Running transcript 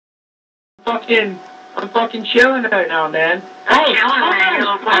I'm fucking chilling right now, man. I'm chilling, man, you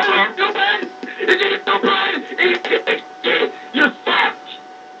little fucking. You're fucked!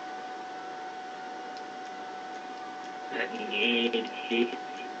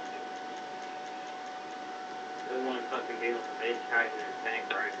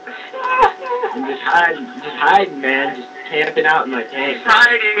 I'm just hiding, man. Just camping out in my tank.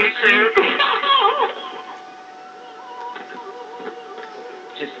 Hiding,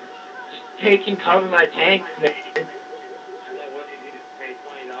 Just taking cover in my tank, man.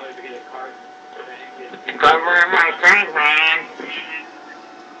 Covering my tank, man.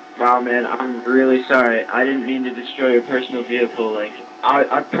 Wow, man, I'm really sorry. I didn't mean to destroy your personal vehicle. Like,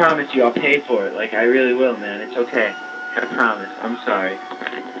 I promise you, I'll pay for it. Like, I really will, man. It's okay. I promise. I'm sorry.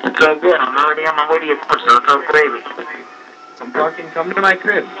 Okay, good. I'm already on my way to your crib, so it's crazy. I'm fucking coming to my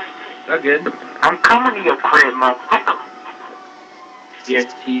crib. That's good. I'm coming to your crib, motherfucker.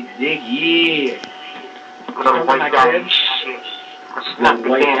 Yes, he's Ziggy. Little white guy. Little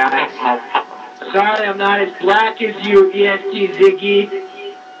white guy. Sorry, I'm not as black as you, EST Ziggy.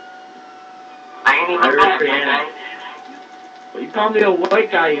 I ain't even black, guy. Well, you call me a white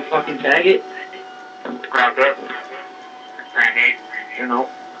guy, you fucking faggot. Grab it. You know.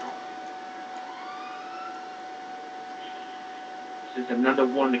 This is another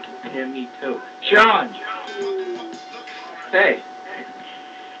one to compare me to. Sean! Hey.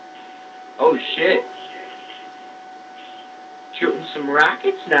 Oh, shit. Shooting some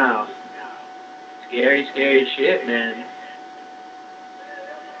rockets now. Scary, scary shit, man.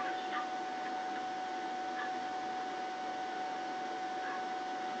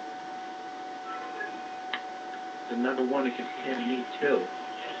 It's another one to compare me to.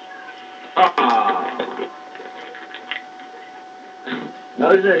 Ah. That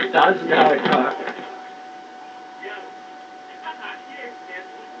was how I talk.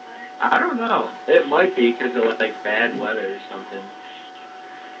 I don't know. It might be because of like bad weather or something.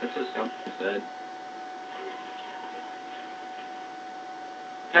 That's what something said.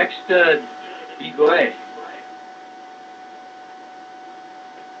 Text Bigway.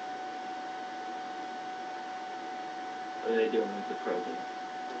 What are they doing with the program?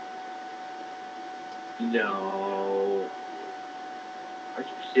 No. Are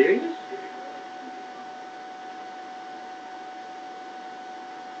you serious?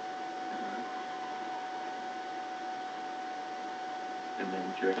 And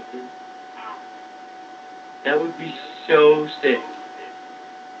then drifted. That would be so sick.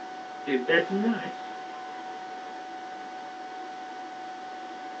 Dude, that's nuts.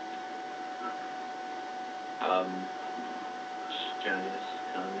 Jonas,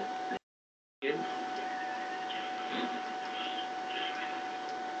 Thomas.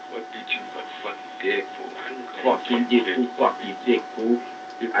 What did you fucking dick, fool? Fucking dick, fool. Fucking dick, fool.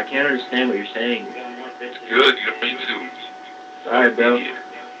 Dude, I can't understand what you're saying. It's good, you don't need to. Sorry, bro.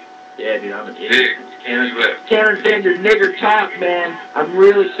 Yeah, dude, I'm an idiot. Can't understand your nigger talk, man. I'm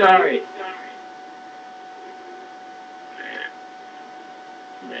really sorry.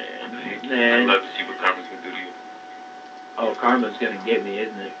 Man. I'd love to see what karma's gonna do to you. Oh, karma's gonna get me,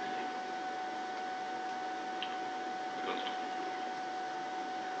 isn't it?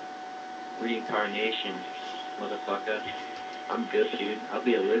 Reincarnation, motherfucker. I'm good, dude. I'll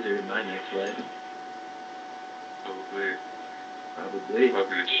be a lizard in my next life. Probably. Probably.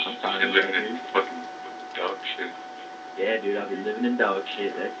 I'm fine with living in fucking dog shit. Yeah, dude, I'll be living in dog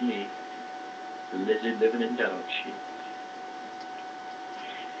shit. That's me. The lizard living in dog shit.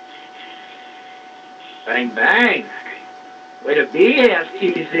 Bang, bang! Way to be,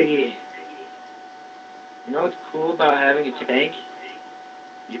 ST Ziggy! You know what's cool about having a tank?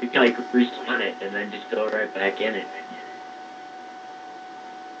 You can, like, respawn it and then just go right back in it.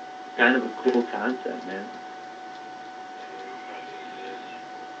 It's kind of a cool concept, man.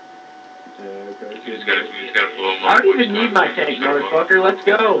 You just gotta blow them up. I don't even need my tank, motherfucker. Let's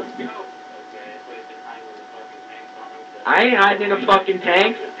go! I ain't hiding in a fucking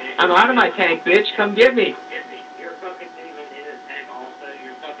tank. I'm out of my tank, bitch. Come get me. You're fucking even in a tank also.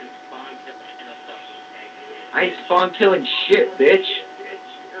 You're fucking spawn killing in a fucking tank. I ain't spawn killing shit, bitch.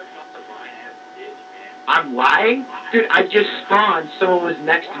 I'm lying? Dude, I just spawned. Someone was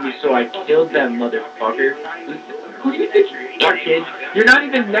next to me, so I killed them, motherfucker. Who do you think you are, kid? You're not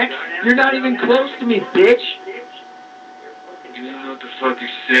even next. You're not even close to me, bitch. You don't know what the fuck you're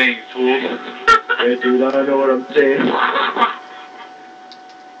saying, fool. Yeah, dude, I don't know what I'm saying. Damn.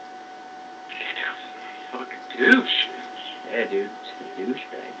 Fucking douche. Yeah, dude. Just a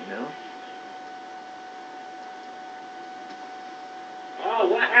douchebag, you know? Oh,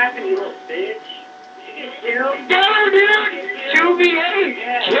 what happened, you little bitch? You get killed? No, dude!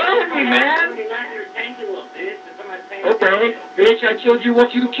 2v8! Killing me, man! bitch. I killed you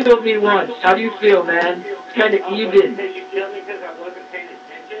once. You killed me once. How do you feel, man? It's kind of even. Did you kill me because I wasn't paying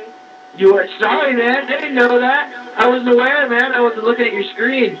attention? You were sorry, man. They didn't know that. I wasn't aware, man. I wasn't looking at your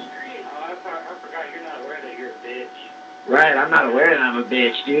screen. Oh, I forgot you're not aware that you're a bitch. Right, I'm not aware that I'm a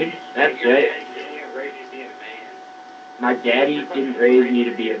bitch, dude. That's right. Didn't raise you to be a man. My daddy didn't raise me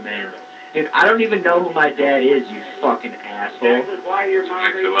to be a man. Dude, I don't even know who my dad is, you fucking asshole. That's why your mom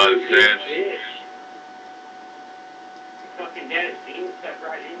Makes raised a lot of you to be a sense. bitch. Your fucking dad is being stuck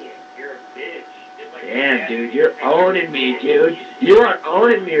right in you. You're a bitch. Like damn, dude, you're owning me, dude. You are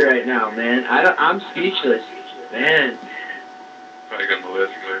owning me right now, man. I'm speechless. Man. Probably gonna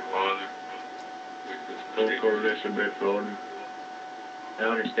listen to my father. Don't go listen to my father. I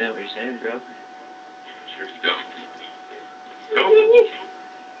don't understand what you're saying, bro. Sure you don't. Nope.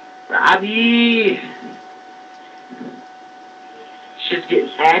 Robbie! Shit's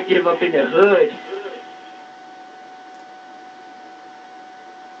getting active up in the hood.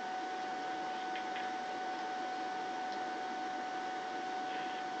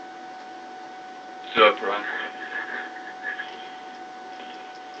 What's up, Ron?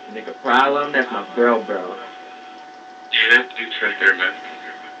 Nigga problem? That's my bro. Yeah, that dude's right there, man.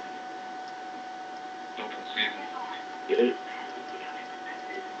 Open season. Dude.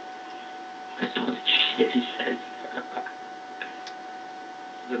 That's all the shit he says.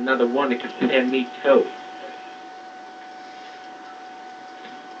 There's another one that can pay me too.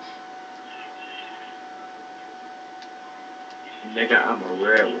 Nigga, I'm a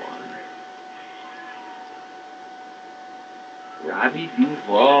rare one. Robbie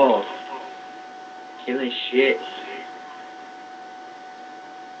Duvall. Killing shit.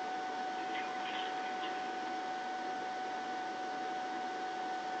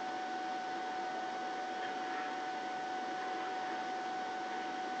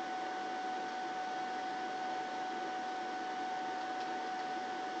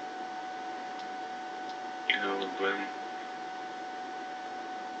 You know, when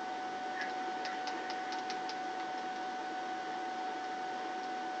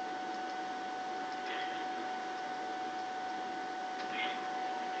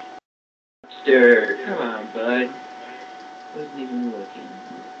Stir. Come on, bud. Wasn't even looking.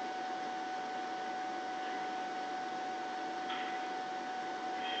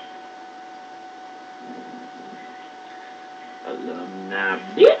 Alumni,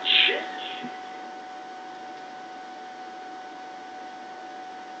 bitch.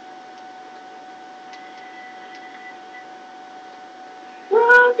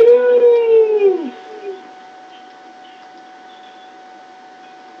 Robbie!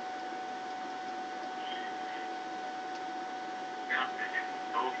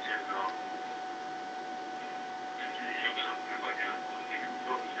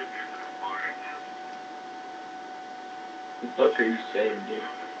 What the fuck are you saying, dude?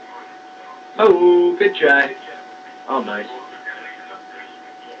 Oh, good try. Oh, nice.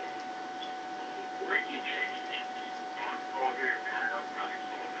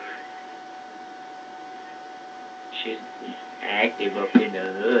 Shit active up in the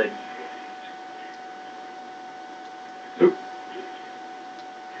hood. Oop.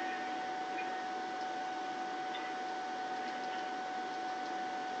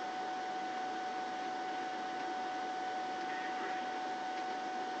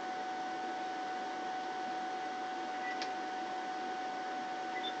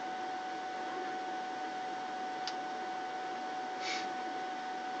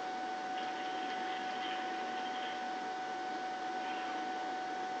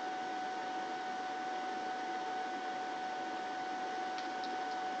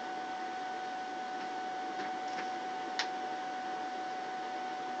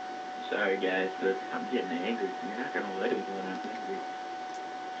 Sorry guys, but I'm getting angry. You're not gonna let me win.